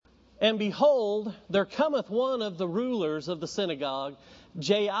And behold, there cometh one of the rulers of the synagogue,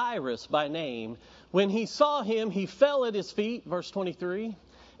 Jairus by name. When he saw him, he fell at his feet, verse 23,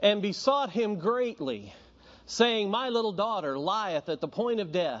 and besought him greatly, saying, My little daughter lieth at the point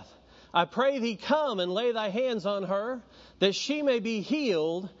of death. I pray thee, come and lay thy hands on her, that she may be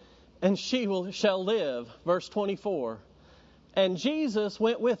healed, and shall live. Verse 24. And Jesus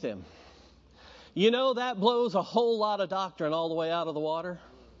went with him. You know, that blows a whole lot of doctrine all the way out of the water.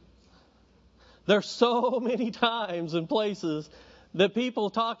 There's so many times and places that people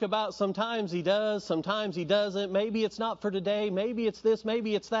talk about sometimes he does, sometimes he doesn't. Maybe it's not for today. Maybe it's this,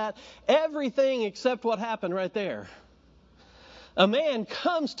 maybe it's that. Everything except what happened right there. A man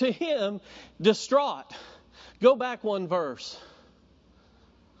comes to him distraught. Go back one verse.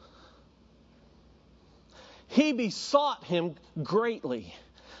 He besought him greatly.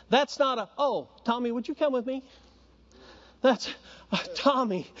 That's not oh, Tommy, would you come with me? That's,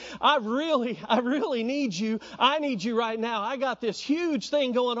 Tommy, I really need you. I need you right now. I got this huge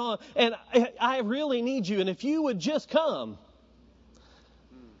thing going on, and I really need you. And if you would just come,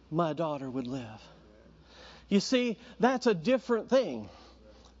 my daughter would live. You see, that's a different thing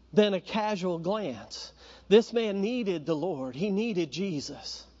than a casual glance. This man needed the Lord. He needed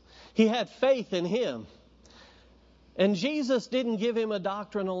Jesus. He had faith in him. And Jesus didn't give him a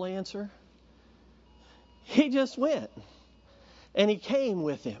doctrinal answer. He just went. And he came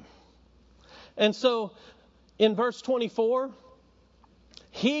with him. And so in verse 24,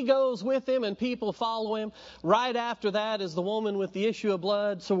 he goes with him and people follow him. Right after that is the woman with the issue of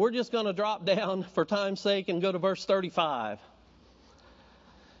blood. So we're just going to drop down for time's sake and go to verse 35.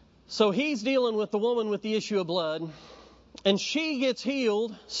 So he's dealing with the woman with the issue of blood. And she gets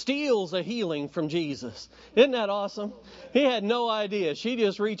healed, steals a healing from Jesus. Isn't that awesome? He had no idea. She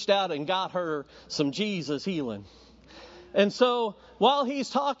just reached out and got her some Jesus healing. And so while he's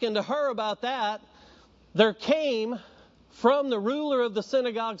talking to her about that, there came from the ruler of the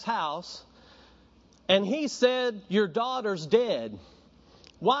synagogue's house, and he said, Your daughter's dead.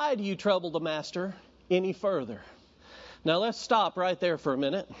 Why do you trouble the master any further? Now let's stop right there for a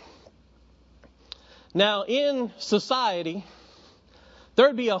minute. Now in society,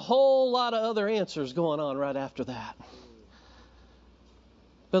 there'd be a whole lot of other answers going on right after that.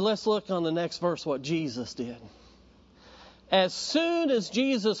 But let's look on the next verse what Jesus did. As soon as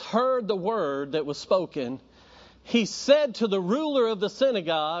Jesus heard the word that was spoken, he said to the ruler of the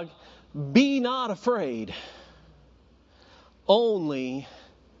synagogue, Be not afraid, only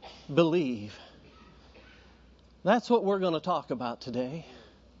believe. That's what we're going to talk about today.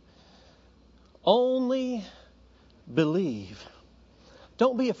 Only believe.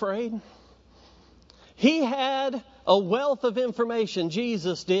 Don't be afraid. He had a wealth of information,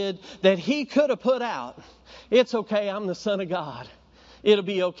 Jesus did, that he could have put out. It's okay, I'm the Son of God. It'll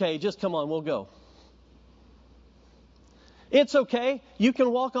be okay, just come on, we'll go. It's okay, you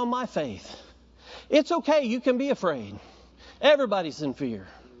can walk on my faith. It's okay, you can be afraid. Everybody's in fear.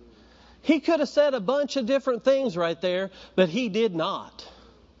 He could have said a bunch of different things right there, but he did not.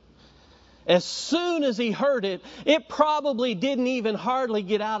 As soon as he heard it, it probably didn't even hardly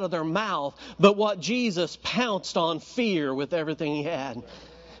get out of their mouth, but what Jesus pounced on fear with everything he had.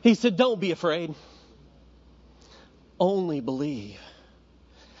 He said, Don't be afraid. Only believe.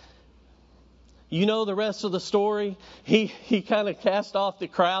 You know the rest of the story. He kind of cast off the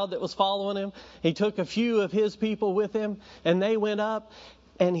crowd that was following him. He took a few of his people with him, and they went up,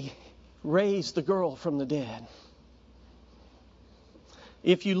 and he raised the girl from the dead.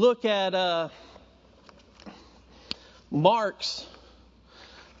 If you look at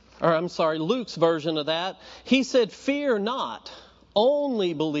Luke's version of that, he said, Fear not,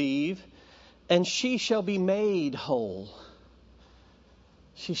 only believe, and she shall be made whole.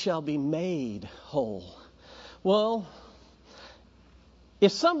 She shall be made whole. Well,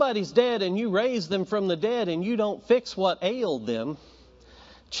 if somebody's dead and you raise them from the dead and you don't fix what ailed them,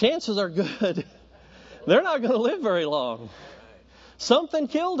 chances are good they're not going to live very long. Something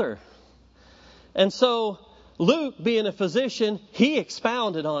killed her. And so Luke, being a physician, he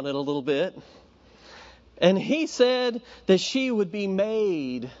expounded on it a little bit. And he said that she would be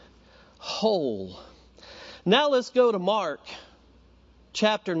made whole. Now let's go to Mark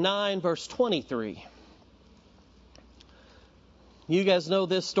chapter 9, verse 23. You guys know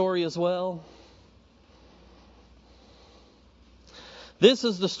this story as well. This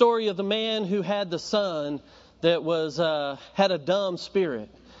is the story of the man who had the son that was had a dumb spirit,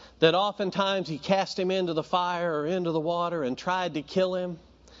 that oftentimes he cast him into the fire or into the water and tried to kill him.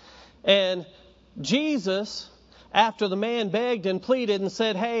 And Jesus, after the man begged and pleaded and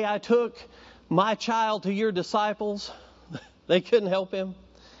said, Hey, I took my child to your disciples, they couldn't help him.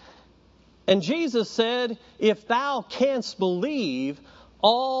 And Jesus said, if thou canst believe,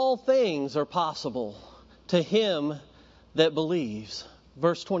 all things are possible to him that believes.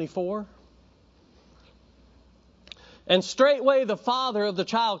 Verse 24. And straightway the father of the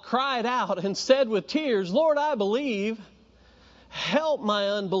child cried out and said with tears, Lord, I believe. Help my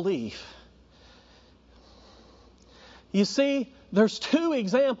unbelief. You see, there's two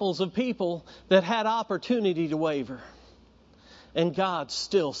examples of people that had opportunity to waver. And God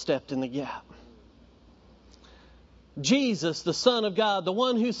still stepped in the gap. Jesus, the Son of God, the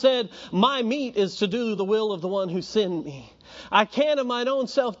one who said, my meat is to do the will of the one who sent me. I can of mine own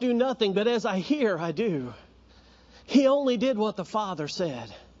self do nothing, but as I hear, I do. He only did what the Father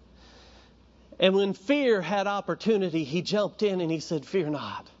said. And when fear had opportunity, he jumped in and he said, fear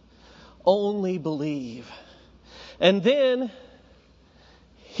not, only believe. And then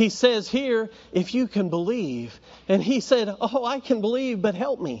he says here, if you can believe. And he said, oh, I can believe, but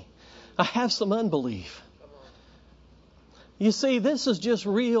help me. I have some unbelief. You see, this is just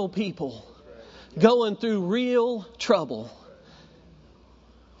real people going through real trouble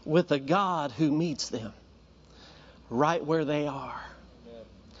with a God who meets them right where they are.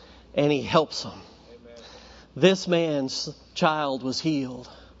 And he helps them. This man's child was healed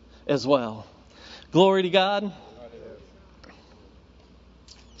as well. Glory to God.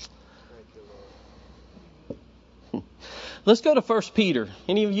 Let's go to 1 Peter.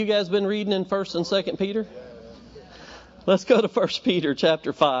 Any of you guys been reading in 1 and 2 Peter? Let's go to 1 Peter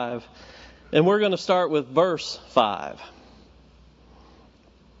chapter 5. And we're going to start with verse 5.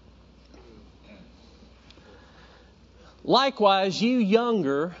 Likewise, you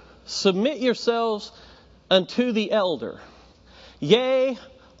younger, submit yourselves unto the elder. Yea,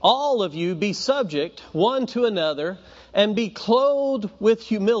 all of you be subject one to another, and be clothed with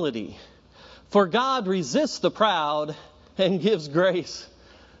humility. For God resists the proud and gives grace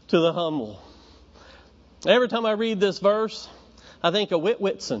to the humble. Every time I read this verse, I think of Whit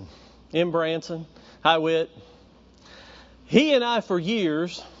Whitson, M. Branson. Hi, Whit. He and I, for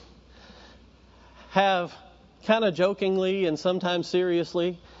years, have kind of jokingly and sometimes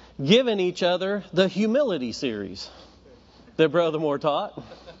seriously given each other the humility series that Brother Moore taught,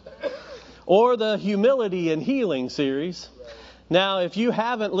 or the humility and healing series. Now, if you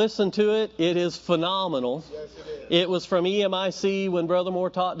haven't listened to it, it is phenomenal. Yes, it is. It was from EMIC when Brother Moore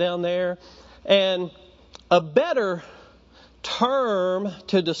taught down there. And a better term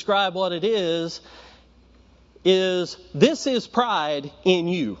to describe what it is this is pride in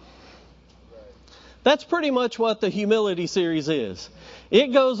you. That's pretty much what the humility series is.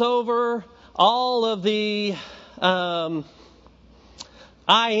 It goes over all of the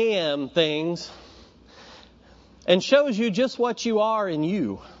I am things and shows you just what you are in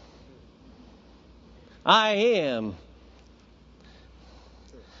you. I am.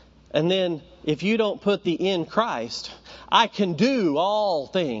 And then if you don't put the in Christ, I can do all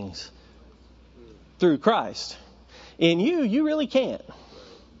things through Christ. In you, you really can't.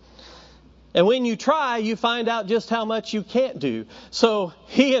 And when you try, you find out just how much you can't do. So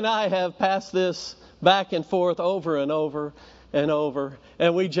he and I have passed this back and forth over and over and over.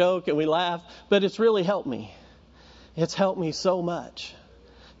 And we joke and we laugh. But it's really helped me. It's helped me so much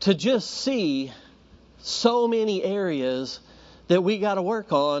to just see so many areas that we got to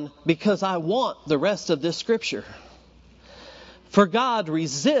work on, because I want the rest of this scripture. For God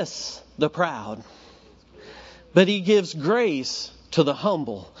resists the proud, but he gives grace to the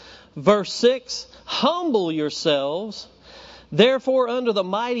humble. Verse 6, humble yourselves, therefore, under the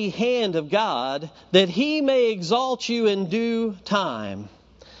mighty hand of God, that he may exalt you in due time.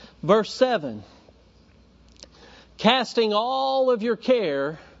 Verse 7, casting all of your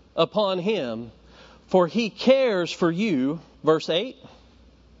care upon him, for he cares for you. Verse 8,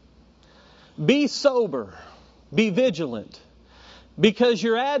 be sober, be vigilant, because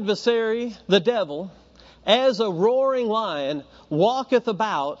your adversary, the devil, as a roaring lion, walketh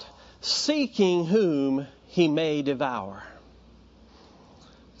about, seeking whom he may devour.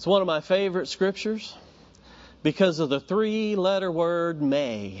 It's one of my favorite scriptures because of the 3-letter word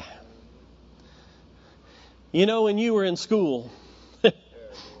may. You know, when you were in school,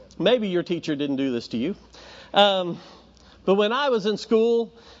 maybe your teacher didn't do this to you, but when I was in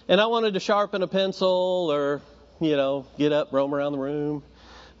school and I wanted to sharpen a pencil or, get up, roam around the room,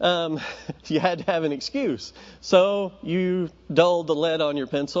 you had to have an excuse. So you dulled the lead on your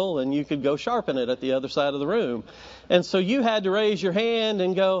pencil and you could go sharpen it at the other side of the room. And so you had to raise your hand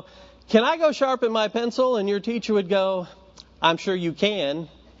and go, can I go sharpen my pencil? And your teacher would go, I'm sure you can,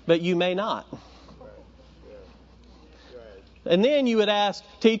 but you may not. And then you would ask,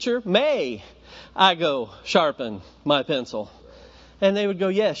 teacher, may I go sharpen my pencil? And they would go,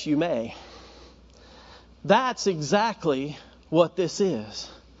 yes, you may. That's exactly what this is.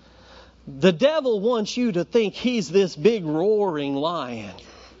 The devil wants you to think he's this big roaring lion.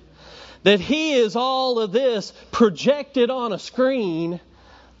 That he is all of this projected on a screen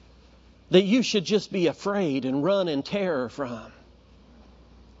that you should just be afraid and run in terror from.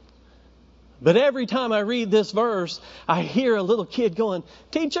 But every time I read this verse, I hear a little kid going,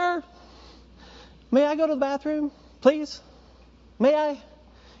 "Teacher, may I go to the bathroom, please? May I?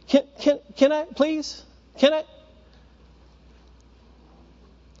 Can I, please? Can I?"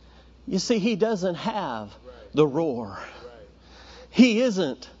 You see, he doesn't have the roar. He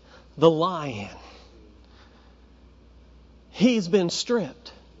isn't the lion. He's been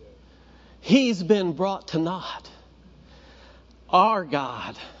stripped. He's been brought to naught. Our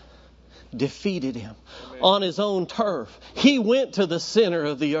God defeated him on his own turf. He went to the center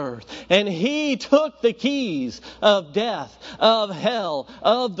of the earth and he took the keys of death, of hell,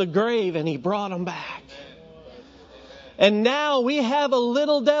 of the grave, and he brought them back. And now we have a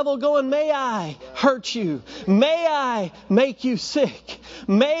little devil going, "May I hurt you? May I make you sick?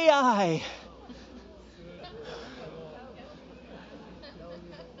 May I?"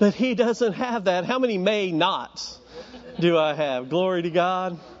 But he doesn't have that. How many may nots do I have? Glory to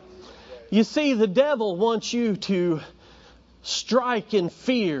God. You see, the devil wants you to strike in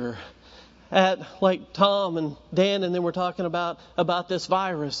fear at, like Tom and Dan and then we're talking about this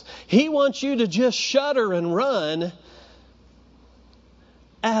virus. He wants you to just shudder and run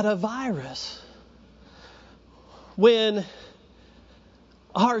at a virus. When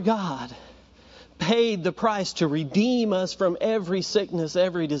our God paid the price to redeem us from every sickness,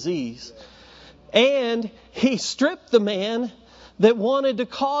 every disease. And He stripped the man that wanted to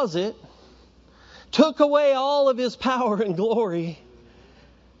cause it, took away all of his power and glory,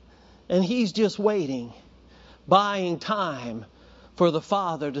 and He's just waiting, buying time for the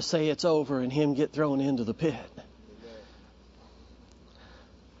Father to say it's over and Him get thrown into the pit.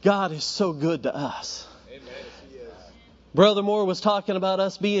 God is so good to us. Brother Moore was talking about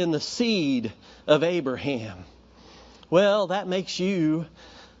us being the seed of Abraham. Well, that makes you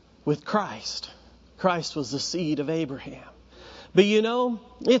with Christ. Christ was the seed of Abraham. But you know,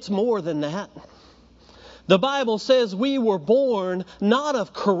 it's more than that. The Bible says we were born not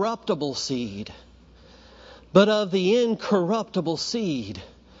of corruptible seed, but of the incorruptible seed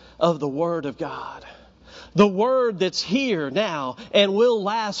of the Word of God. The Word that's here now and will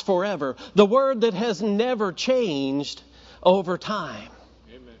last forever. The Word that has never changed over time.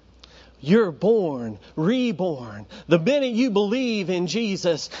 Amen. You're born, reborn. The minute you believe in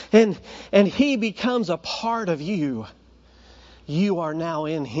Jesus and He becomes a part of you, you are now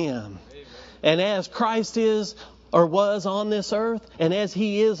in Him. Amen. And as Christ is or was on this earth, and as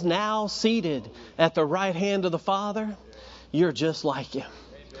He is now seated at the right hand of the Father, you're just like Him.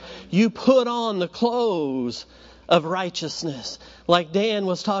 You put on the clothes of righteousness. Like Dan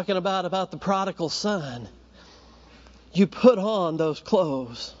was talking about the prodigal son. You put on those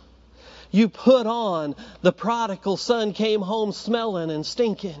clothes. You put on, the prodigal son came home smelling and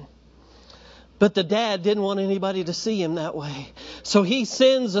stinking. But the dad didn't want anybody to see him that way. So he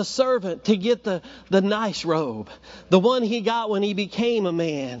sends a servant to get the nice robe. The one he got when he became a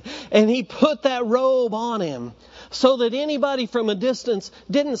man. And he put that robe on him so that anybody from a distance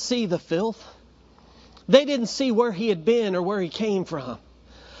didn't see the filth. They didn't see where he had been or where he came from.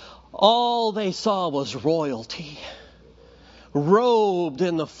 All they saw was royalty. Robed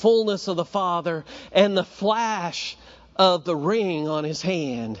in the fullness of the Father and the flash of the ring on his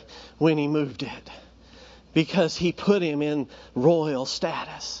hand when he moved it. Because He put him in royal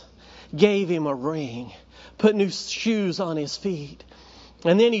status. Gave him a ring. Put new shoes on his feet.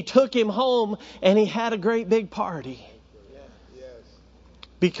 And then He took him home and He had a great big party.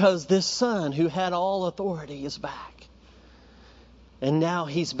 Because this son who had all authority is back. And now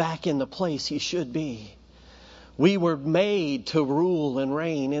he's back in the place he should be. We were made to rule and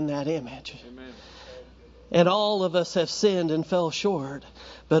reign in that image. Amen. And all of us have sinned and fell short.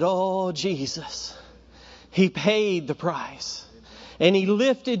 But oh, Jesus, He paid the price. And He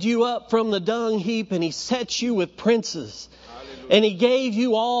lifted you up from the dung heap and He set you with princes. Hallelujah. And He gave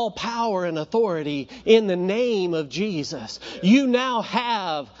you all power and authority in the name of Jesus. Yeah. You now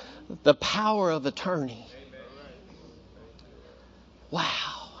have the power of attorney. Amen.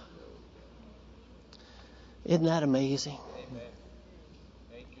 Wow. Isn't that amazing? Amen.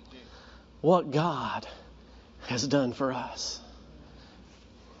 Thank you, Jesus. What God has done for us.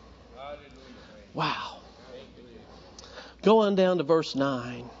 Hallelujah. Wow. Go on down to verse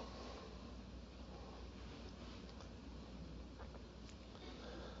 9.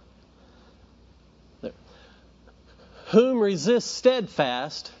 There. Whom resist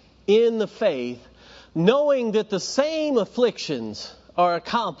steadfast in the faith, knowing that the same afflictions are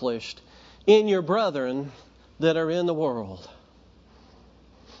accomplished in your brethren that are in the world.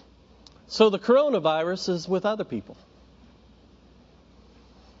 So the coronavirus is with other people.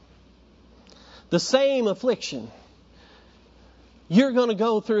 The same affliction. You're going to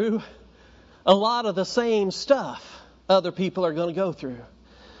go through a lot of the same stuff other people are going to go through.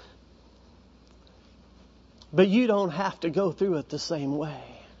 But you don't have to go through it the same way.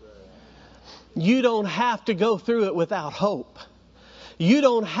 You don't have to go through it without hope. You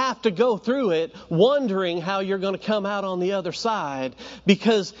don't have to go through it wondering how you're going to come out on the other side,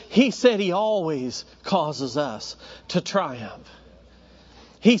 because He said He always causes us to triumph.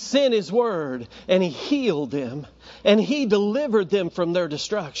 He sent His word and He healed them and He delivered them from their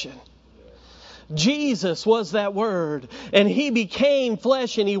destruction. Jesus was that word, and He became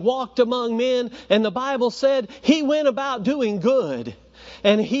flesh and He walked among men, and the Bible said He went about doing good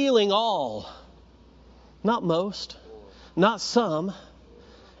and healing all. Not most, not some,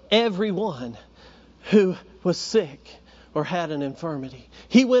 everyone who was sick or had an infirmity.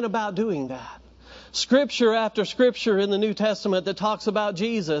 He went about doing that. Scripture after scripture in the New Testament that talks about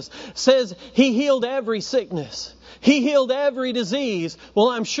Jesus says He healed every sickness. He healed every disease. Well,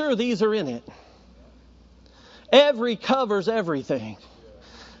 I'm sure these are in it. Every covers everything.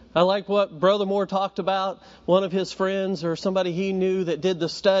 I like what Brother Moore talked about. One of his friends or somebody he knew that did the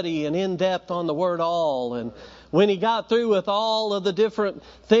study and in depth on the word all. And when he got through with all of the different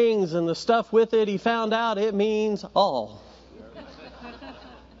things and the stuff with it, he found out it means all.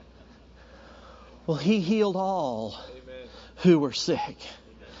 Well, He healed all who were sick.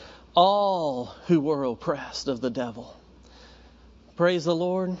 All who were oppressed of the devil. Praise the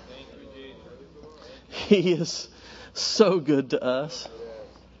Lord. He is so good to us.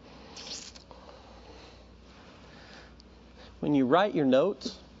 When you write your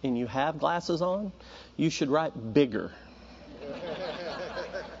notes and you have glasses on, you should write bigger.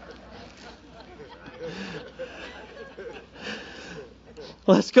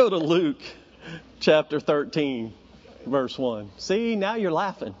 Let's go to Luke chapter 13, verse 1. See, now you're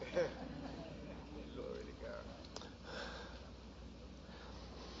laughing.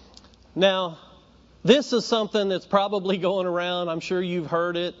 Now, this is something that's probably going around. I'm sure you've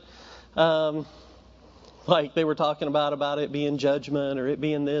heard it. Like they were talking about it being judgment, or it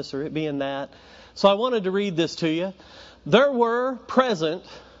being this, or it being that. So I wanted to read this to you. There were present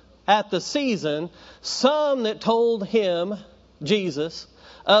at the season some that told Him, Jesus,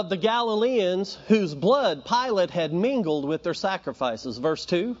 of the Galileans whose blood Pilate had mingled with their sacrifices. Verse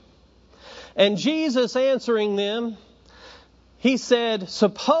 2. And Jesus answering them, He said,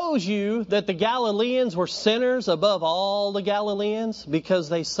 suppose you that the Galileans were sinners above all the Galileans because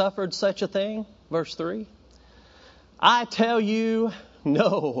they suffered such a thing? Verse 3. I tell you,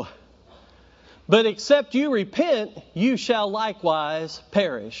 no. But except you repent, you shall likewise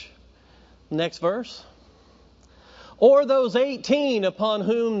perish. Next verse. Or those 18 upon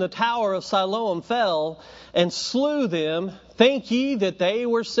whom the tower of Siloam fell and slew them, think ye that they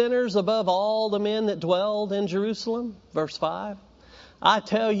were sinners above all the men that dwelled in Jerusalem? Verse 5. I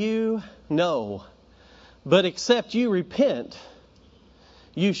tell you, no. But except you repent,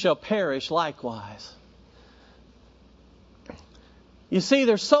 you shall perish likewise. You see,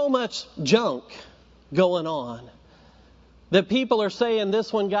 there's so much junk going on that people are saying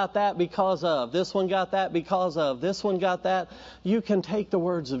this one got that because of, this one got that because of, this one got that. You can take the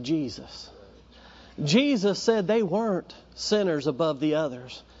words of Jesus. Jesus said they weren't sinners above the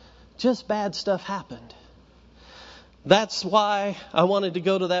others. Just bad stuff happened. That's why I wanted to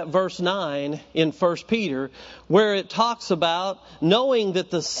go to that verse 9 in 1 Peter, where it talks about knowing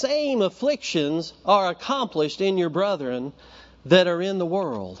that the same afflictions are accomplished in your brethren that are in the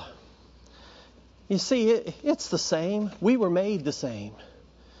world. You see, it's the same. We were made the same.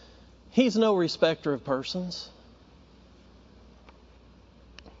 He's no respecter of persons.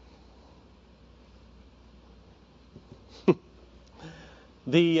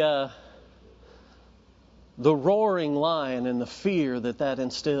 The roaring lion and the fear that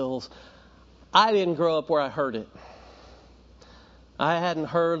instills, I didn't grow up where I heard it. I hadn't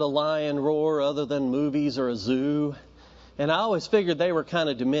heard a lion roar other than movies or a zoo. And I always figured they were kind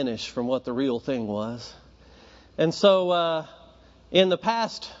of diminished from what the real thing was. And so in the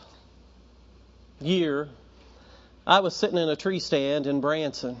past year, I was sitting in a tree stand in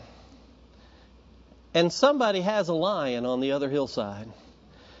Branson. And somebody has a lion on the other hillside.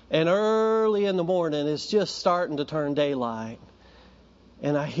 And early in the morning, it's just starting to turn daylight.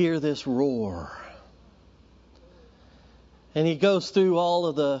 And I hear this roar. And he goes through all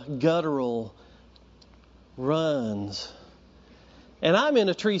of the guttural runs. And I'm in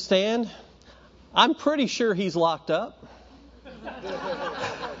a tree stand. I'm pretty sure he's locked up.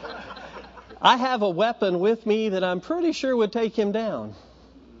 I have a weapon with me that I'm pretty sure would take him down.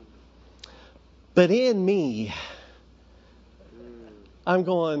 But in me, I'm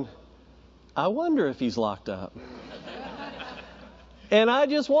going, I wonder if he's locked up. And I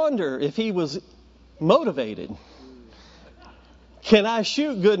just wonder if he was motivated. Can I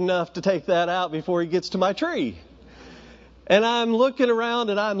shoot good enough to take that out before he gets to my tree? And I'm looking around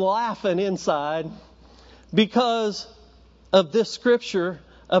and I'm laughing inside because of this scripture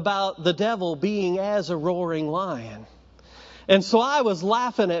about the devil being as a roaring lion. And so I was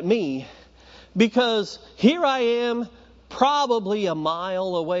laughing at me because here I am, probably a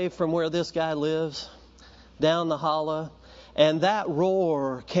mile away from where this guy lives, down the hollow, and that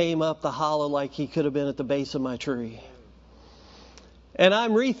roar came up the hollow like he could have been at the base of my tree. And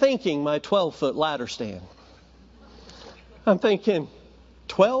I'm rethinking my 12-foot ladder stand. I'm thinking,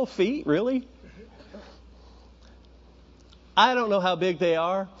 12 feet, really? I don't know how big they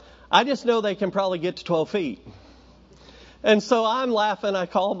are. I just know they can probably get to 12 feet. And so I'm laughing. I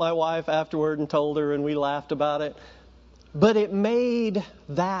called my wife afterward and told her, and we laughed about it. But it made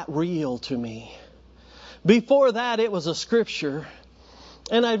that real to me. Before that, it was a scripture.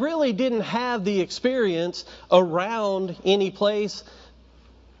 And I really didn't have the experience around any place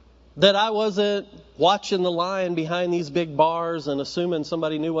that I wasn't watching the lion behind these big bars and assuming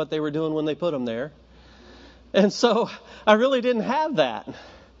somebody knew what they were doing when they put them there. And so I really didn't have that.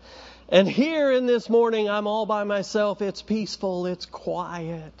 And here in this morning, I'm all by myself. It's peaceful. It's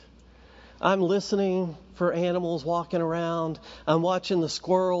quiet. I'm listening for animals walking around. I'm watching the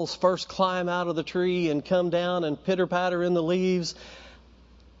squirrels first climb out of the tree and come down and pitter-patter in the leaves.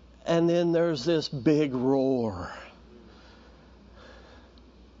 And then there's this big roar.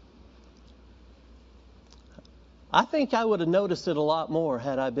 I think I would have noticed it a lot more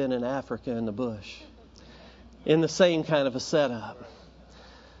had I been in Africa in the bush, in the same kind of a setup.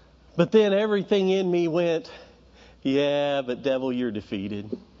 But then everything in me went, yeah, but devil, you're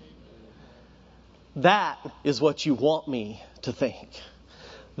defeated. That is what you want me to think.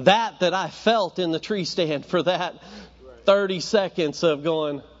 That I felt in the tree stand for that 30 seconds of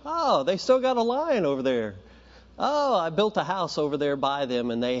going, oh, they still got a lion over there. Oh, I built a house over there by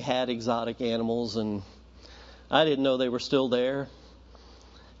them and they had exotic animals and I didn't know they were still there.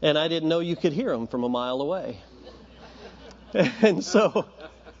 And I didn't know you could hear them from a mile away. And so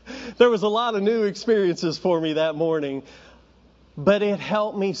there was a lot of new experiences for me that morning. But it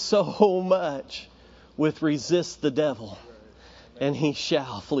helped me so much with resist the devil and he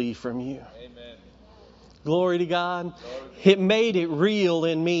shall flee from you. Amen. Glory to God. It made it real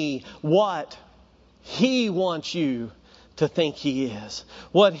in me what he wants you to think he is.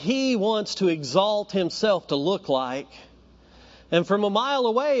 What he wants to exalt himself to look like. And from a mile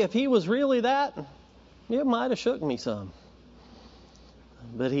away, if he was really that, it might have shook me some.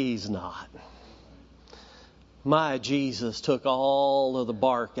 But he's not. My Jesus took all of the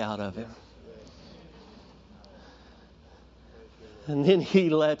bark out of him. And then he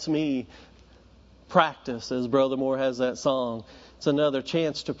lets me practice, as Brother Moore has that song. It's another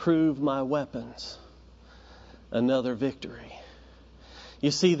chance to prove my weapons. Another victory.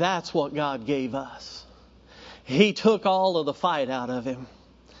 You see, that's what God gave us. He took all of the fight out of him.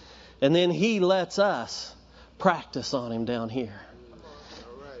 And then he lets us practice on him down here.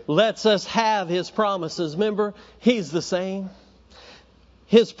 Lets us have his promises. Remember, he's the same.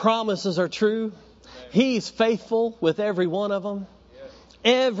 His promises are true. He's faithful with every one of them.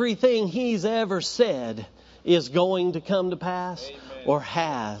 Everything he's ever said is going to come to pass or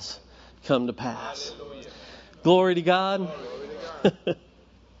has come to pass. Glory to God.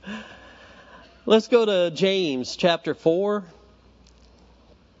 Let's go to James chapter 4.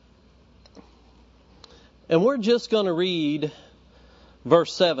 And we're just going to read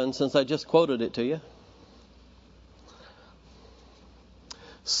verse 7 since I just quoted it to you.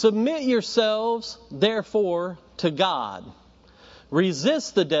 Submit yourselves, therefore, to God.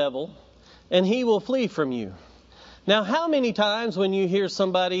 Resist the devil, and he will flee from you. Now, how many times when you hear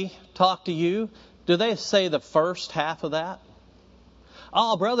somebody talk to you, do they say the first half of that?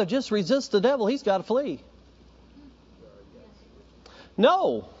 Oh, brother, just resist the devil. He's got to flee.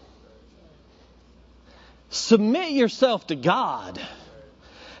 No. Submit yourself to God.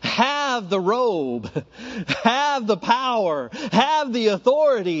 Have the robe, have the power, have the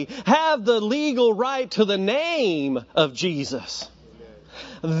authority, have the legal right to the name of Jesus.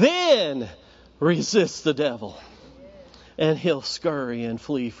 Then resist the devil and he'll scurry and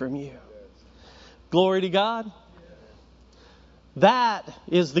flee from you. Glory to God. That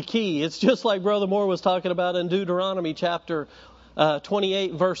is the key. It's just like Brother Moore was talking about in Deuteronomy chapter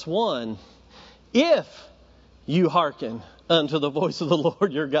 28 verse 1. If you hearken unto the voice of the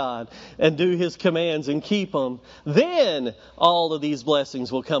Lord your God and do His commands and keep them, then all of these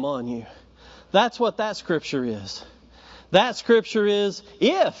blessings will come on you. That's what that scripture is. That scripture is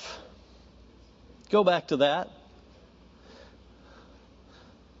if. Go back to that.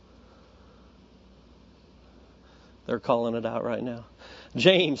 They're calling it out right now.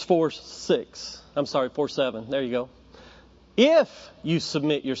 James 4:7. There you go. If you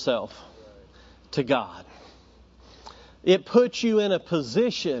submit yourself to God, it puts you in a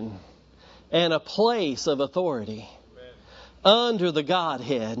position and a place of authority. Amen. Under the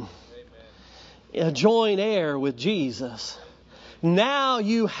Godhead. Amen. A joint heir with Jesus. Now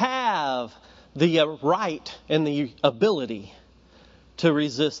you have the right and the ability to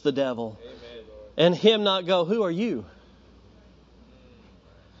resist the devil. Amen. And him not go, who are you?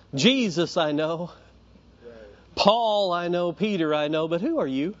 Jesus I know. Paul I know. Peter I know. But who are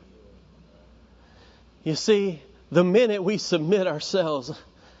you? You see, the minute we submit ourselves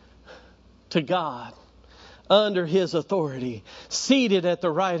to God, under His authority, seated at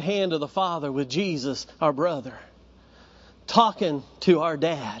the right hand of the Father with Jesus, our brother, talking to our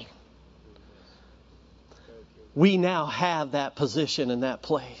dad, we now have that position and that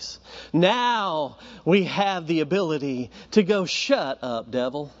place. Now we have the ability to go, shut up,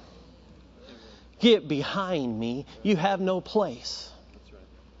 devil. Get behind me. You have no place.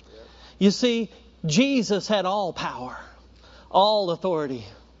 You see, Jesus had all power, all authority.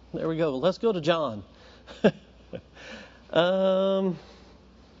 There we go. Let's go to John.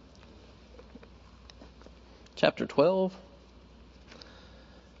 Chapter 12.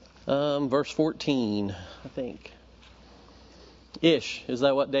 Verse 14, I think. Ish. Is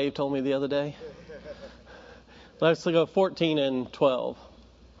that what Dave told me the other day? Let's go 14 and 12.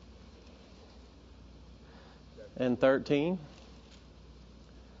 And 13.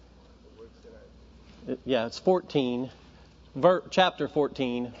 Yeah, it's 14. Chapter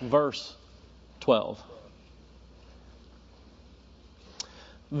 14, verse 12.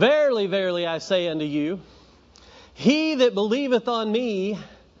 Verily, verily, I say unto you, he that believeth on me,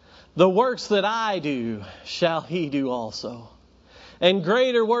 the works that I do, shall he do also. And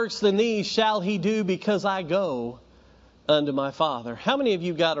greater works than these shall he do, because I go unto my Father. How many of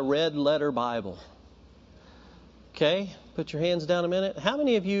you got a red letter Bible? Okay, put your hands down a minute. How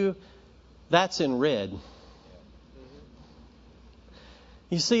many of you, that's in red?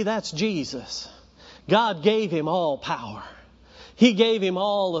 You see, that's Jesus. God gave Him all power. He gave Him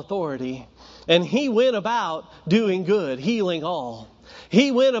all authority. And He went about doing good, healing all.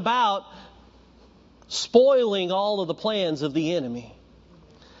 He went about spoiling all of the plans of the enemy.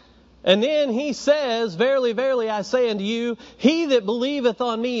 And then He says, verily, verily, I say unto you, he that believeth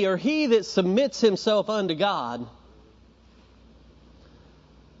on me, or he that submits himself unto God,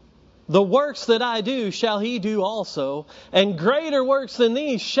 the works that I do shall he do also, and greater works than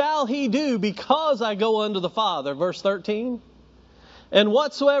these shall he do, because I go unto the Father. Verse 13. And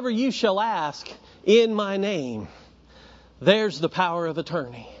whatsoever you shall ask in my name, there's the power of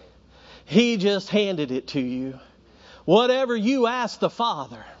attorney. He just handed it to you. Whatever you ask the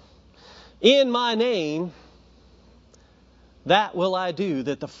Father in my name, that will I do,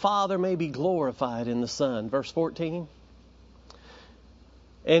 that the Father may be glorified in the Son. Verse 14.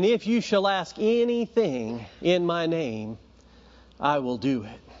 And if you shall ask anything in my name, I will do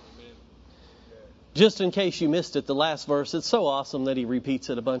it. Just in case you missed it, the last verse, it's so awesome that He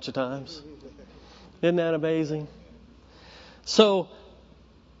repeats it a bunch of times. Isn't that amazing? So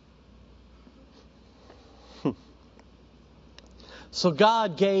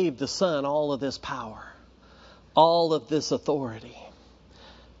God gave the Son all of this power, all of this authority.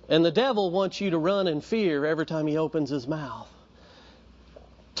 And the devil wants you to run in fear every time he opens his mouth.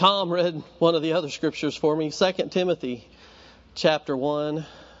 Tom read one of the other scriptures for me, 2 Timothy chapter 1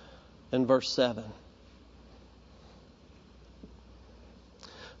 and verse 7.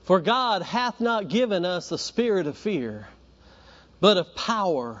 For God hath not given us a spirit of fear, but of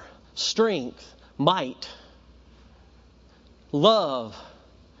power, strength, might, love,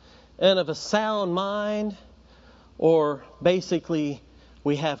 and of a sound mind, or basically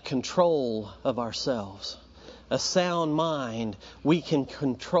we have control of ourselves. A sound mind, we can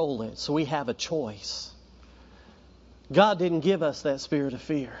control it, so we have a choice. God didn't give us that spirit of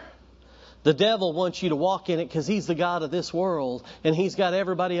fear. The devil wants you to walk in it because he's the god of this world and he's got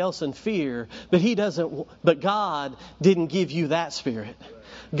everybody else in fear. But God didn't give you that spirit.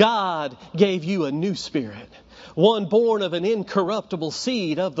 God gave you a new spirit. One born of an incorruptible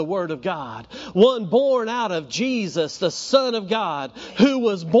seed of the Word of God. One born out of Jesus, the Son of God, who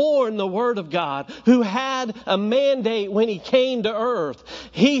was born the Word of God, who had a mandate when He came to earth.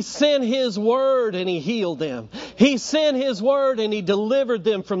 He sent His Word and He healed them. He sent His Word and He delivered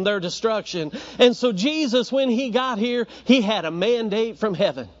them from their destruction. And so Jesus, when He got here, He had a mandate from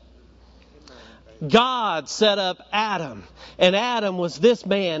heaven. God set up Adam, and Adam was this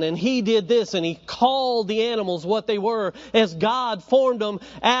man, and he did this, and he called the animals what they were. As God formed them,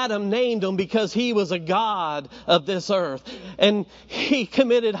 Adam named them because he was a god of this earth. And he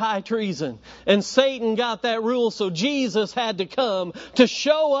committed high treason. And Satan got that rule, so Jesus had to come to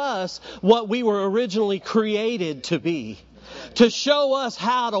show us what we were originally created to be. To show us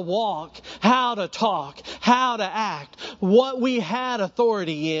how to walk, how to talk, how to act, what we had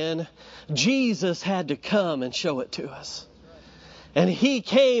authority in. Jesus had to come and show it to us. And He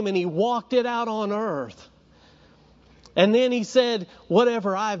came and He walked it out on earth. And then He said,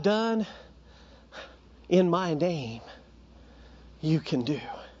 whatever I've done in my name, you can do.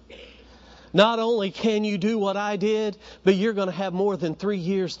 Not only can you do what I did, but you're going to have more than 3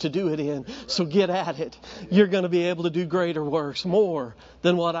 years to do it in. So get at it. You're going to be able to do greater works, more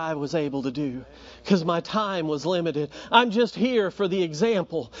than what I was able to do. Because my time was limited. I'm just here for the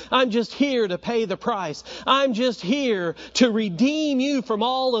example. I'm just here to pay the price. I'm just here to redeem you from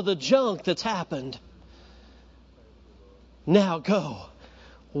all of the junk that's happened. Now go.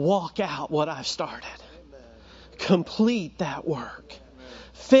 Walk out what I've started. Complete that work.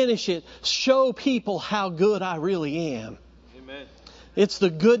 Finish it. Show people how good I really am. Amen. It's the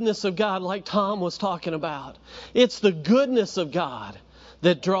goodness of God, like Tom was talking about. It's the goodness of God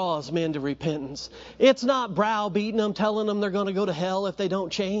that draws men to repentance. It's not browbeating them, telling them they're going to go to hell if they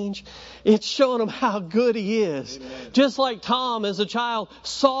don't change. It's showing them how good He is. Amen. Just like Tom as a child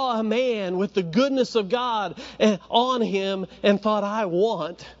saw a man with the goodness of God on him and thought, I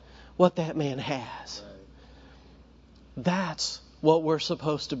want what that man has. Right. That's what we're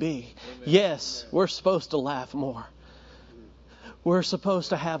supposed to be. Amen. Yes, we're supposed to laugh more. We're supposed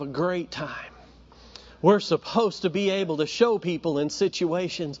to have a great time. We're supposed to be able to show people in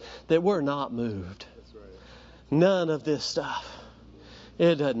situations that we're not moved. That's right. None of this stuff.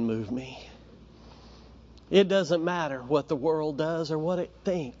 It doesn't move me. It doesn't matter what the world does or what it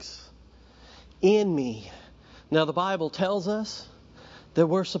thinks. In me. Now the Bible tells us that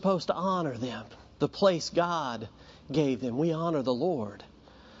we're supposed to honor them. The place God gave them. We honor the Lord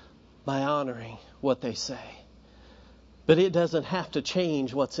by honoring what they say. But it doesn't have to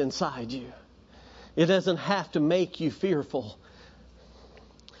change what's inside you. It doesn't have to make you fearful.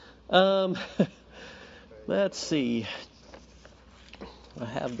 Let's see. I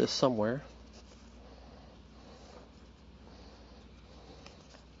have this somewhere.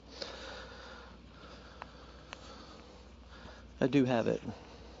 I do have it.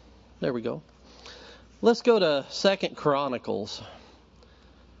 There we go. Let's go to 2 Chronicles.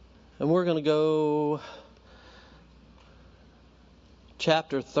 And we're going to go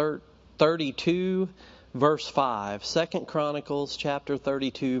chapter 32, verse 5. 2 Chronicles chapter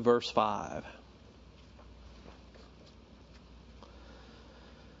 32, verse 5.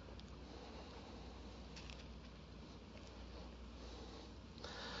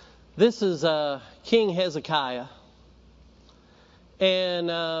 This is King Hezekiah.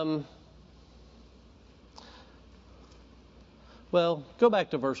 And well, go back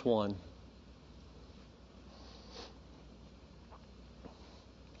to verse 1.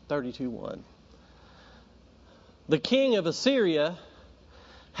 32:1. The king of Assyria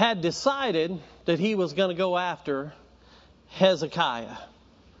had decided that he was going to go after Hezekiah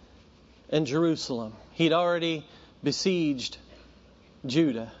and Jerusalem. He'd already besieged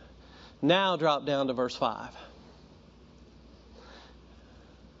Judah. Now drop down to verse 5.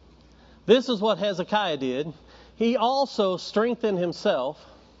 This is what Hezekiah did. He also strengthened himself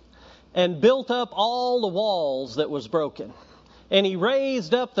and built up all the walls that was broken. And he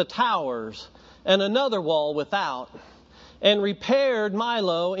raised up the towers and another wall without, and repaired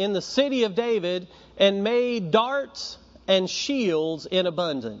Milo in the city of David, and made darts and shields in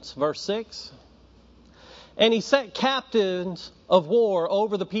abundance. Verse 6. And he set captains of war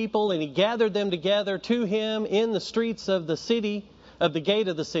over the people, and he gathered them together to him in the streets of the city, of the gate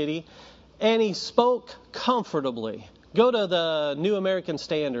of the city, and he spoke comfortably. Go to the New American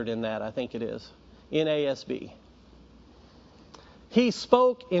Standard in that, I think it is, NASB. He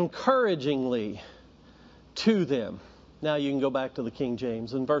spoke encouragingly to them. Now you can go back to the King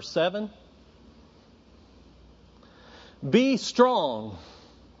James. In verse 7, Be strong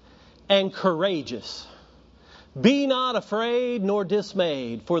and courageous. Be not afraid nor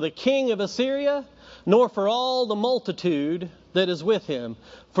dismayed for the king of Assyria, nor for all the multitude that is with him.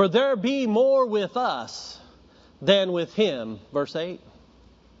 For there be more with us than with him. Verse 8.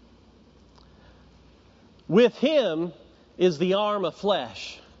 With him is the arm of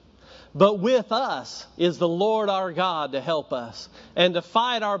flesh, but with us is the Lord our God to help us and to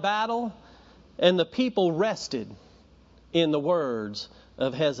fight our battle. And the people rested in the words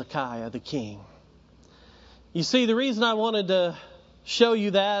of Hezekiah the king. You see, the reason I wanted to show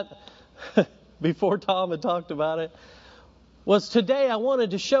you that before Tom had talked about it was today I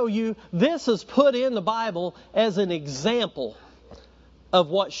wanted to show you this is put in the Bible as an example of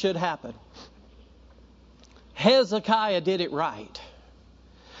what should happen. Hezekiah did it right.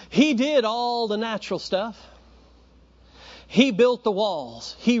 He did all the natural stuff. He built the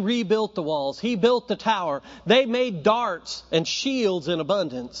walls. He rebuilt the walls. He built the tower. They made darts and shields in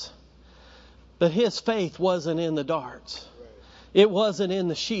abundance. But his faith wasn't in the darts. It wasn't in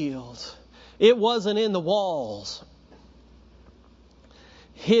the shields. It wasn't in the walls.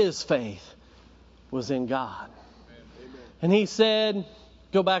 His faith was in God. And he said,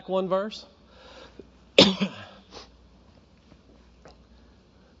 go back one verse.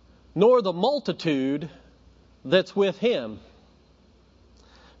 Nor the multitude that's with him,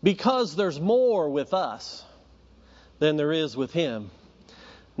 because there's more with us than there is with him.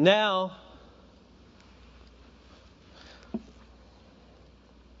 Now,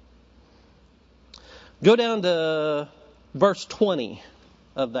 go down to verse 20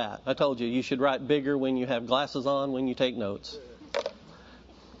 of that. I told you, you should write bigger when you have glasses on, when you take notes.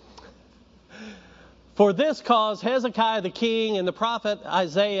 For this cause Hezekiah the king and the prophet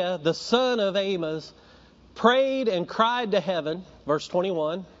Isaiah the son of Amos prayed and cried to heaven, verse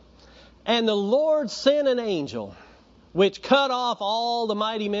 21, and the Lord sent an angel, which cut off all the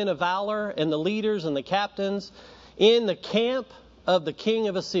mighty men of valor and the leaders and the captains in the camp of the king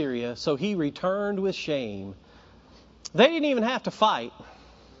of Assyria. So he returned with shame. They didn't even have to fight.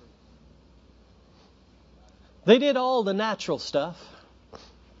 They did all the natural stuff.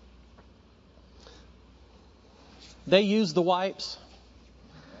 They used the wipes.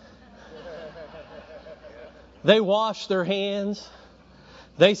 They washed their hands.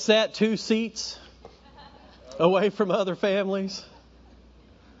 They sat 2 seats away from other families.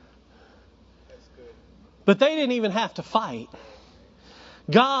 But they didn't even have to fight.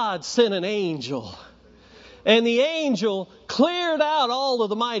 God sent an angel. And the angel cleared out all of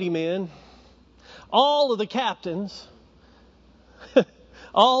the mighty men, all of the captains,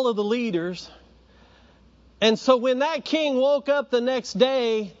 all of the leaders. And so when that king woke up the next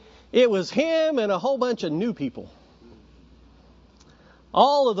day, it was him and a whole bunch of new people.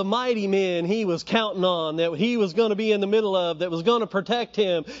 All of the mighty men he was counting on, that he was going to be in the middle of, that was going to protect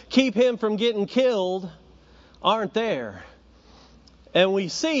him, keep him from getting killed, aren't there. And we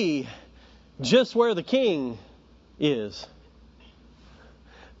see just where the king is.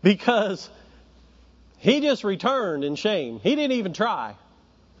 Because he just returned in shame. He didn't even try.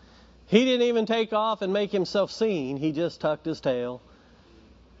 He didn't even take off and make himself seen. He just tucked his tail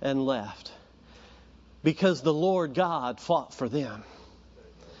and left. Because the Lord God fought for them.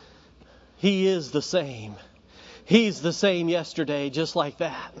 He is the same. He's the same yesterday, just like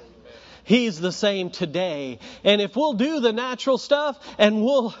that. He's the same today. And if we'll do the natural stuff and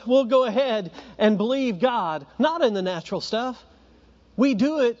we'll go ahead and believe God, not in the natural stuff. We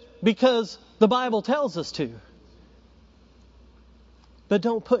do it because the Bible tells us to. But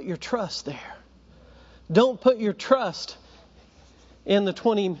don't put your trust there. Don't put your trust in the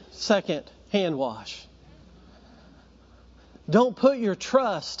 20-second hand wash. Don't put your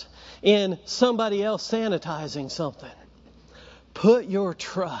trust in somebody else sanitizing something. Put your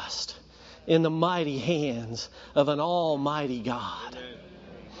trust in the mighty hands of an almighty God.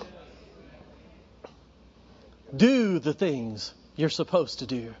 Do the things you're supposed to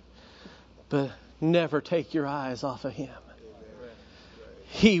do, but never take your eyes off of Him.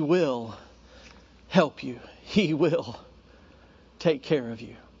 He will help you. He will take care of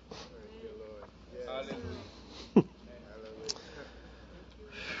you.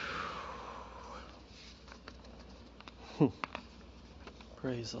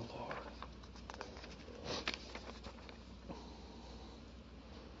 Praise the Lord.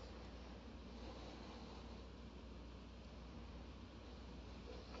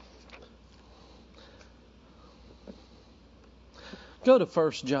 Go to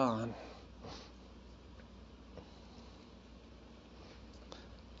 1 John.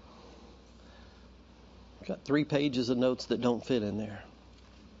 Got 3 pages of notes that don't fit in there.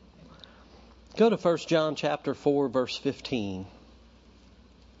 Go to 1 John chapter 4, verse 15.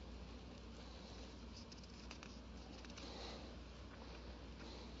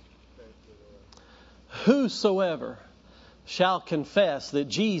 Whosoever shall confess that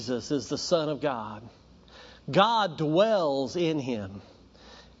Jesus is the Son of God, God dwells in him,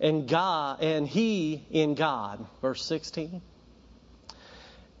 and he in God. Verse 16.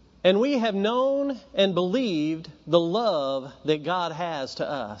 And we have known and believed the love that God has to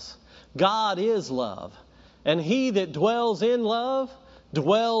us. God is love. And he that dwells in love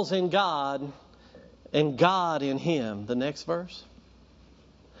dwells in God, and God in him. The next verse.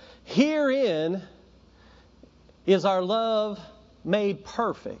 Herein is our love made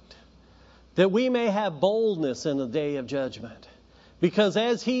perfect, that we may have boldness in the day of judgment. Because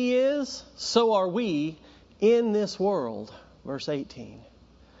as he is, so are we in this world. Verse 18.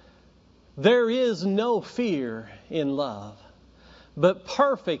 There is no fear in love, but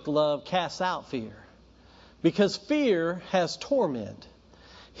perfect love casts out fear, because fear has torment.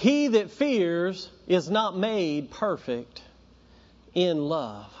 He that fears is not made perfect in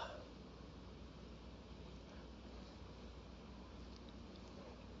love.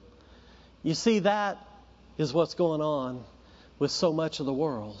 You see, that is what's going on with so much of the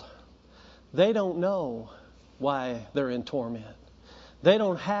world. They don't know why they're in torment. They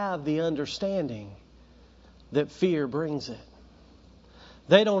don't have the understanding that fear brings it.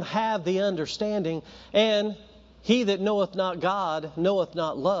 They don't have the understanding. And he that knoweth not God knoweth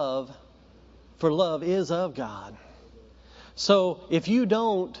not love, for love is of God. So if you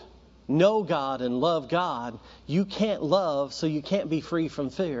don't know God and love God, you can't love, so you can't be free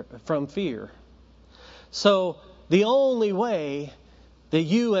from fear. So the only way that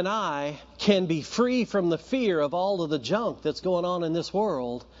you and I can be free from the fear of all of the junk that's going on in this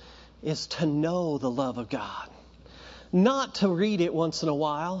world is to know the love of God. Not to read it once in a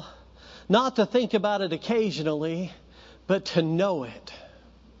while, not to think about it occasionally, but to know it.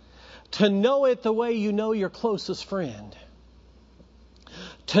 To know it the way you know your closest friend.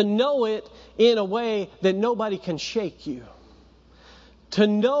 To know it in a way that nobody can shake you. To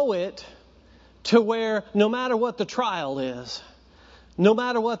know it to where no matter what the trial is, no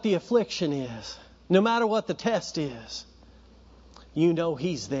matter what the affliction is, no matter what the test is, you know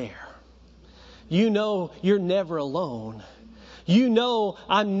He's there. You know you're never alone. You know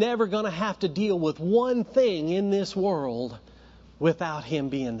I'm never going to have to deal with one thing in this world without Him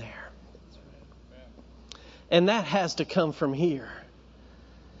being there. And that has to come from here.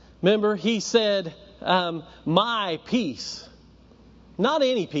 Remember, He said, my peace, not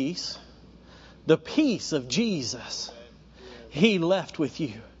any peace, the peace of Jesus, He left with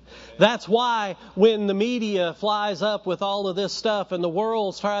you. That's why when the media flies up with all of this stuff and the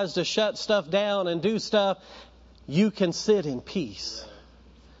world tries to shut stuff down and do stuff, you can sit in peace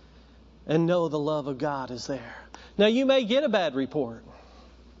and know the love of God is there. Now, you may get a bad report.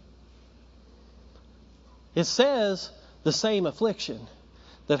 It says the same affliction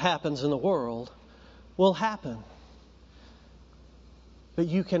that happens in the world will happen. But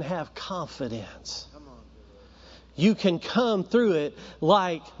you can have confidence. You can come through it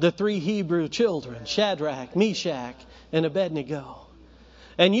like the 3 Hebrew children, Shadrach, Meshach, and Abednego.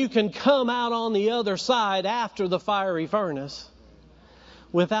 And you can come out on the other side after the fiery furnace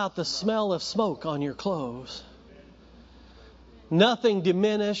without the smell of smoke on your clothes. Nothing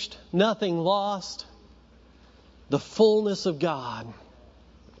diminished, nothing lost. The fullness of God.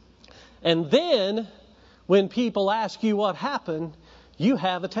 And then, when people ask you what happened, you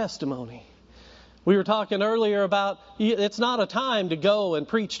have a testimony. We were talking earlier about it's not a time to go and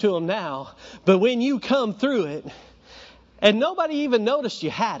preach to them now. But when you come through it, and nobody even noticed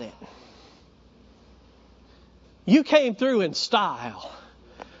you had it. You came through in style.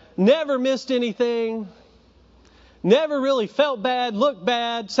 Never missed anything. Never really felt bad, looked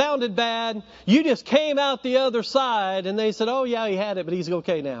bad, sounded bad. You just came out the other side and they said, oh yeah, he had it, but he's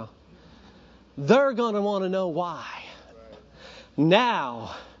okay now. They're going to want to know why.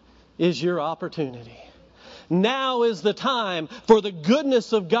 Now is your opportunity. Now is the time for the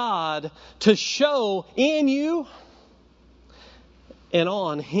goodness of God to show in you and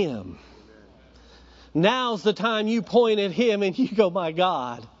on Him. Now's the time you point at Him and you go, my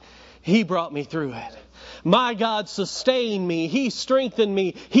God, He brought me through it. My God sustained me. He strengthened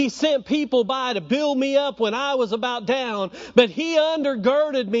me. He sent people by to build me up when I was about down. But He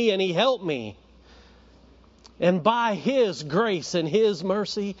undergirded me and He helped me. And by His grace and His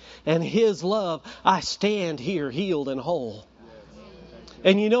mercy and His love, I stand here healed and whole.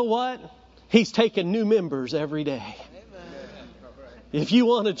 And you know what? He's taking new members every day. If you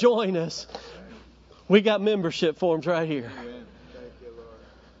want to join us, we got membership forms right here.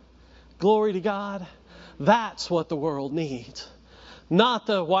 Glory to God. That's what the world needs. Not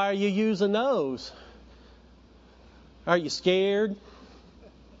the, why are you using those? Are you scared?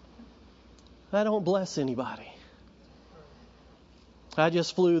 I don't bless anybody. I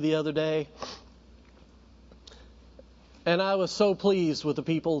just flew the other day, and I was so pleased with the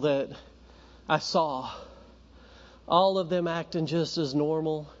people that I saw. All of them acting just as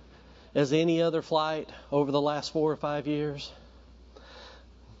normal as any other flight over the last 4 or 5 years.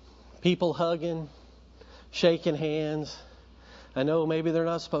 People hugging, shaking hands. I know maybe they're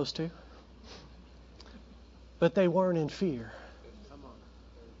not supposed to, but they weren't in fear.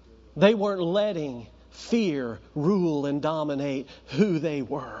 They weren't letting fear rule and dominate who they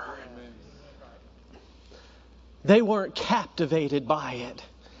were. They weren't captivated by it.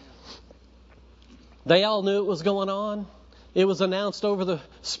 They all knew it was going on. It was announced over the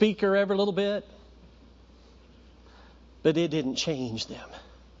speaker every little bit. But it didn't change them.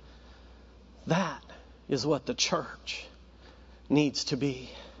 That is what the church needs to be.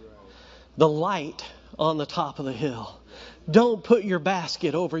 The light on the top of the hill. Don't put your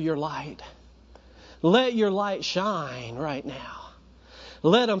basket over your light. Let your light shine right now.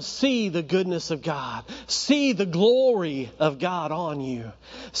 Let them see the goodness of God. See the glory of God on you.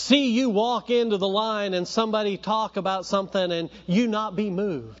 See you walk into the line and somebody talk about something and you not be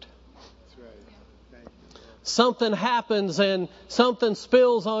moved. Something happens and something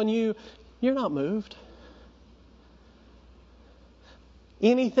spills on you, you're not moved.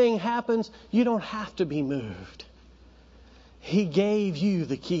 Anything happens, you don't have to be moved. He gave you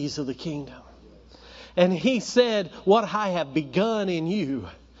the keys of the kingdom. And He said, what I have begun in you,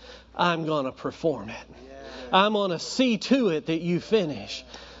 I'm going to perform it. I'm going to see to it that you finish.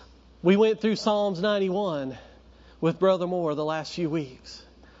 We went through Psalms 91 with Brother Moore the last few weeks.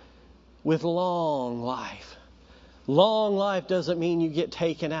 With long life. Long life doesn't mean you get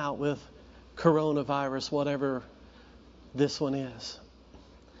taken out with coronavirus, whatever this one is.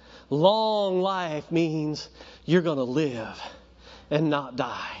 Long life means you're going to live and not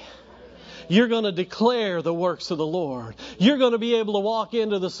die. You're going to declare the works of the Lord. You're going to be able to walk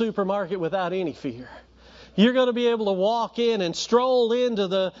into the supermarket without any fear. You're going to be able to walk in and stroll into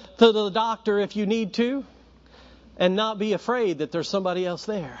the doctor if you need to and not be afraid that there's somebody else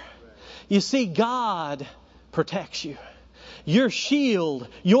there. You see, God protects you. Your shield,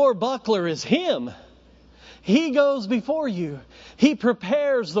 your buckler is Him. He goes before you. He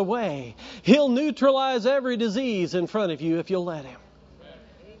prepares the way. He'll neutralize every disease in front of you if you'll let Him.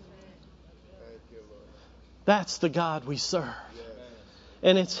 That's the God we serve.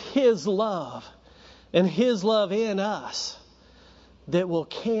 And it's His love and His love in us that will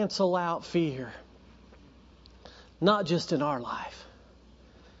cancel out fear. Not just in our life,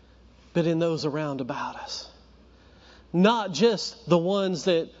 but in those around about us. Not just the ones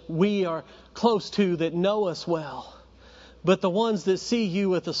that we are close to that know us well, but the ones that see you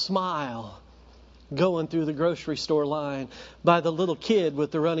with a smile going through the grocery store line by the little kid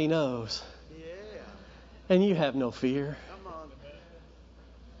with the runny nose. And you have no fear.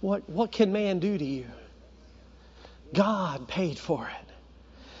 What can man do to you? God paid for it.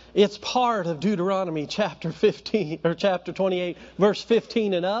 It's part of Deuteronomy chapter 15 or chapter 28, verse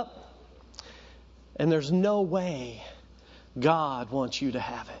 15 and up. And there's no way God wants you to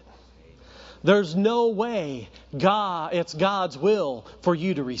have it. There's no way it's God's will for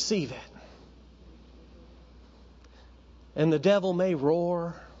you to receive it. And the devil may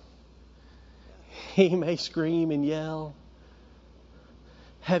roar. He may scream and yell.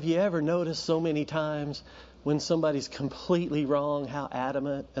 Have you ever noticed so many times when somebody's completely wrong how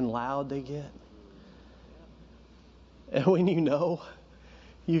adamant and loud they get? And when you know,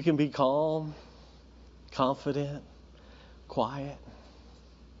 you can be calm, confident, quiet.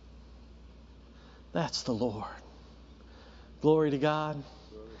 That's the Lord. Glory to God.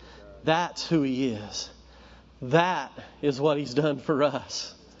 That's who He is. That is what He's done for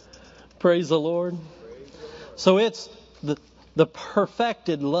us. Praise the Lord. So it's the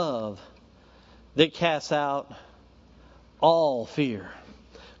perfected love that casts out all fear.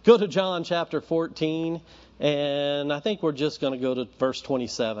 Go to John chapter 14, and I think we're just going to go to verse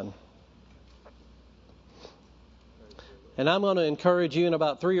 27. And I'm going to encourage you in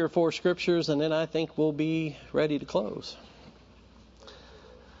about 3 or 4 scriptures, and then I think we'll be ready to close.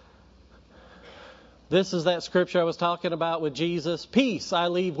 This is that scripture I was talking about with Jesus. Peace I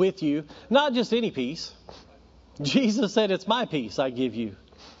leave with you. Not just any peace. Jesus said, it's my peace I give you.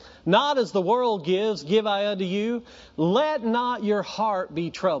 Not as the world gives, give I unto you. Let not your heart be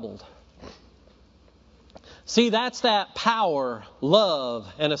troubled. See, that's that power,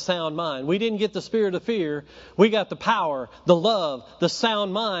 love, and a sound mind. We didn't get the spirit of fear. We got the power, the love, the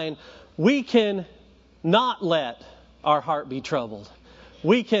sound mind. We can not let our heart be troubled.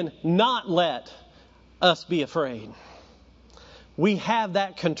 We can not let us be afraid. We have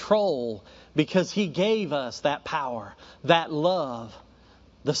that control because He gave us that power, that love,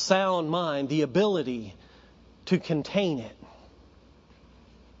 the sound mind, the ability to contain it.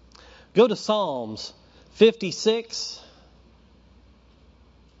 Go to Psalms 56,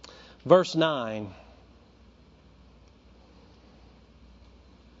 verse 9.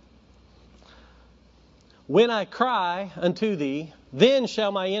 When I cry unto thee, then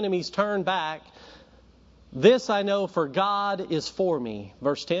shall my enemies turn back. This I know, for God is for me.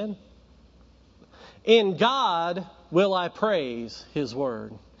 Verse 10. In God will I praise His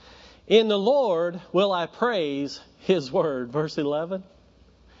word. In the Lord will I praise His word. Verse 11.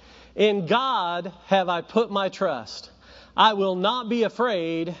 In God have I put my trust. I will not be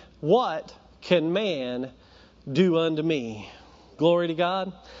afraid. What can man do unto me? Glory to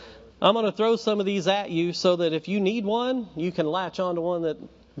God. I'm going to throw some of these at you so that if you need one, you can latch on to one that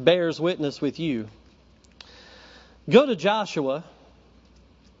bears witness with you. Go to Joshua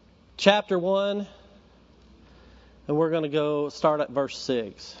chapter 1, and we're going to go start at verse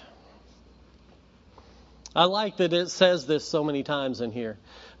 6. I like that it says this so many times in here.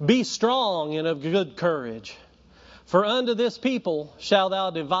 Be strong and of good courage, for unto this people shalt thou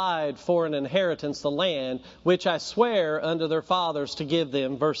divide for an inheritance the land which I swear unto their fathers to give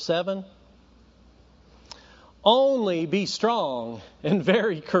them. Verse 7. Only be strong and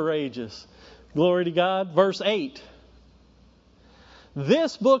very courageous. Glory to God. Verse 8.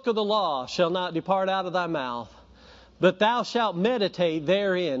 This book of the law shall not depart out of thy mouth, but thou shalt meditate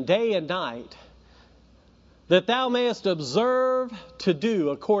therein day and night, that thou mayest observe to do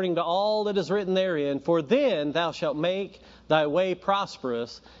according to all that is written therein. For then thou shalt make thy way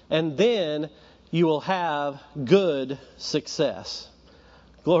prosperous, and then you will have good success.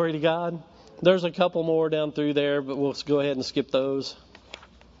 Glory to God. There's a couple more down through there, but we'll go ahead and skip those.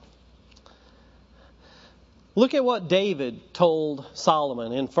 Look at what David told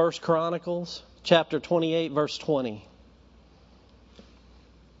Solomon in 1 Chronicles chapter 28, verse 20.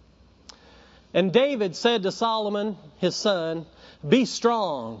 And David said to Solomon, his son, be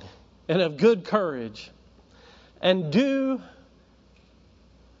strong and of good courage, and do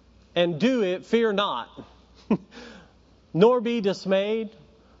it, fear not, nor be dismayed.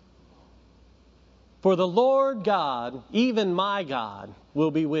 For the Lord God, even my God,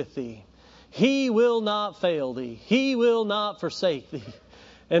 will be with thee. He will not fail thee. He will not forsake thee,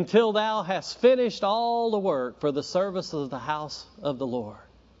 until thou hast finished all the work for the service of the house of the Lord.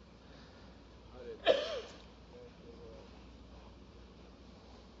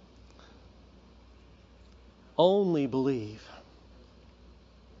 Only believe.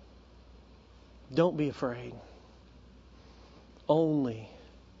 Don't be afraid. Only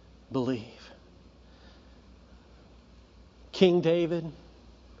believe. King David,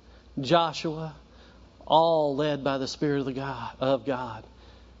 Joshua, all led by the Spirit of God,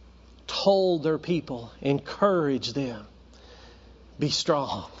 told their people, encouraged them, be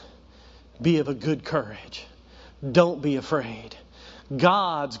strong, be of a good courage, don't be afraid.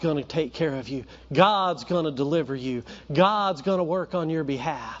 God's going to take care of you. God's going to deliver you. God's going to work on your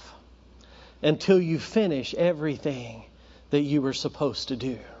behalf until you finish everything that you were supposed to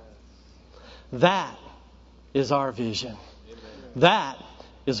do. That is our vision. That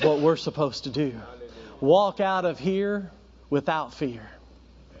is what we're supposed to do. Walk out of here without fear.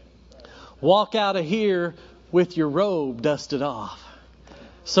 Walk out of here with your robe dusted off,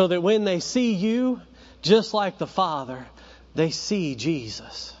 so that when they see you, just like the Father, they see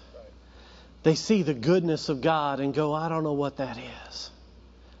Jesus. They see the goodness of God and go, I don't know what that is,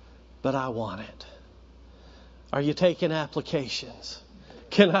 but I want it. Are you taking applications?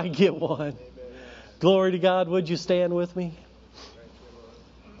 Can I get one? Glory to God. Would you stand with me?